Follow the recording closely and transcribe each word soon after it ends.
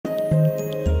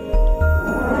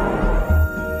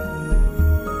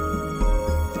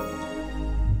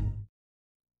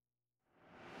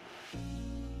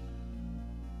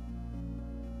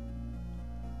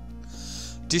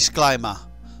Disclaimer: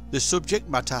 the subject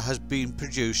matter has been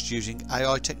produced using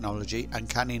AI technology and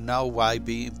can in no way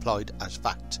be employed as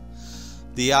fact.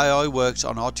 The AI works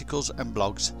on articles and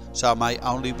blogs, so may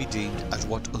only be deemed as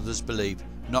what others believe,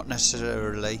 not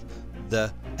necessarily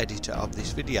the editor of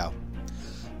this video.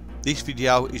 This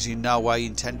video is in no way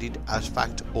intended as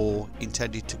fact or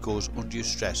intended to cause undue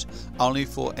stress, only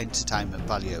for entertainment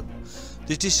value.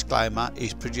 This disclaimer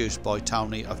is produced by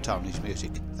Tony of Tony's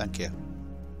Music. Thank you.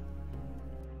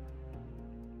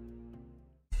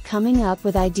 Coming up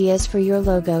with ideas for your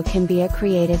logo can be a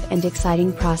creative and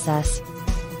exciting process.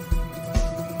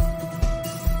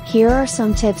 Here are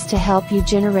some tips to help you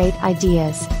generate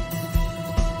ideas.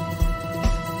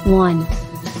 1.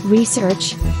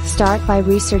 Research. Start by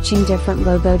researching different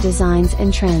logo designs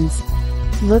and trends.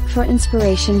 Look for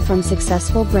inspiration from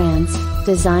successful brands,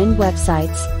 design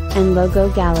websites, and logo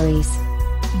galleries.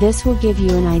 This will give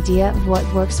you an idea of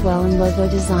what works well in logo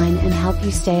design and help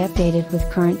you stay updated with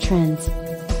current trends.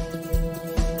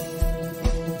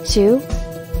 2.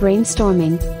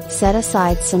 Brainstorming. Set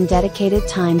aside some dedicated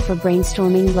time for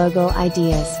brainstorming logo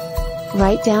ideas.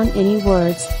 Write down any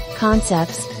words,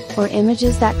 concepts, or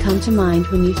images that come to mind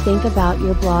when you think about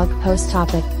your blog post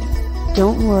topic.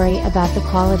 Don't worry about the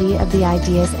quality of the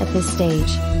ideas at this stage,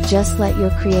 just let your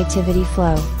creativity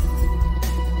flow.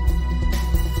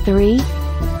 3.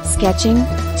 Sketching.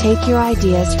 Take your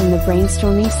ideas from the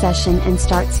brainstorming session and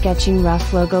start sketching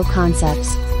rough logo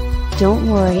concepts.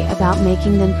 Don't worry about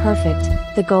making them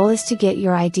perfect, the goal is to get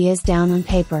your ideas down on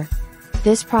paper.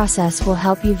 This process will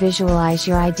help you visualize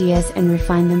your ideas and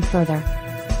refine them further.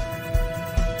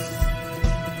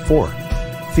 4.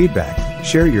 Feedback.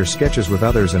 Share your sketches with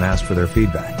others and ask for their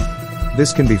feedback.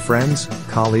 This can be friends,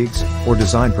 colleagues, or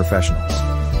design professionals.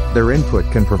 Their input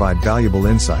can provide valuable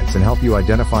insights and help you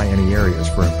identify any areas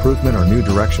for improvement or new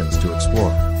directions to explore.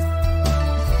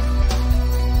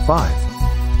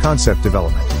 5. Concept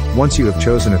development. Once you have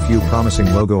chosen a few promising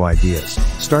logo ideas,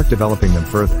 start developing them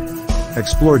further.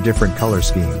 Explore different color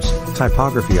schemes,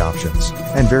 typography options,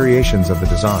 and variations of the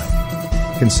design.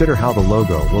 Consider how the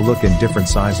logo will look in different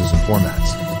sizes and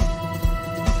formats.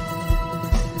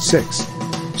 6.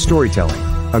 Storytelling.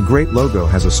 A great logo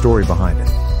has a story behind it.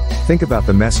 Think about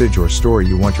the message or story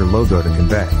you want your logo to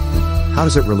convey. How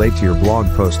does it relate to your blog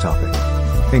post topic?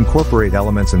 Incorporate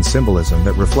elements and symbolism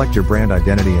that reflect your brand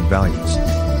identity and values.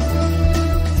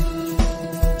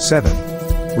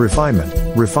 7.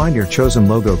 Refinement. Refine your chosen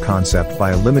logo concept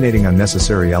by eliminating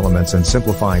unnecessary elements and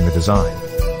simplifying the design.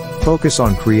 Focus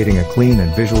on creating a clean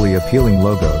and visually appealing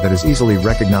logo that is easily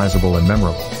recognizable and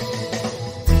memorable.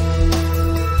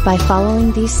 By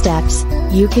following these steps,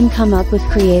 you can come up with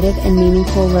creative and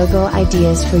meaningful logo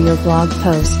ideas for your blog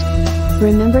post.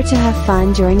 Remember to have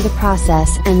fun during the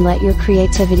process and let your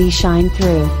creativity shine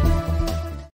through.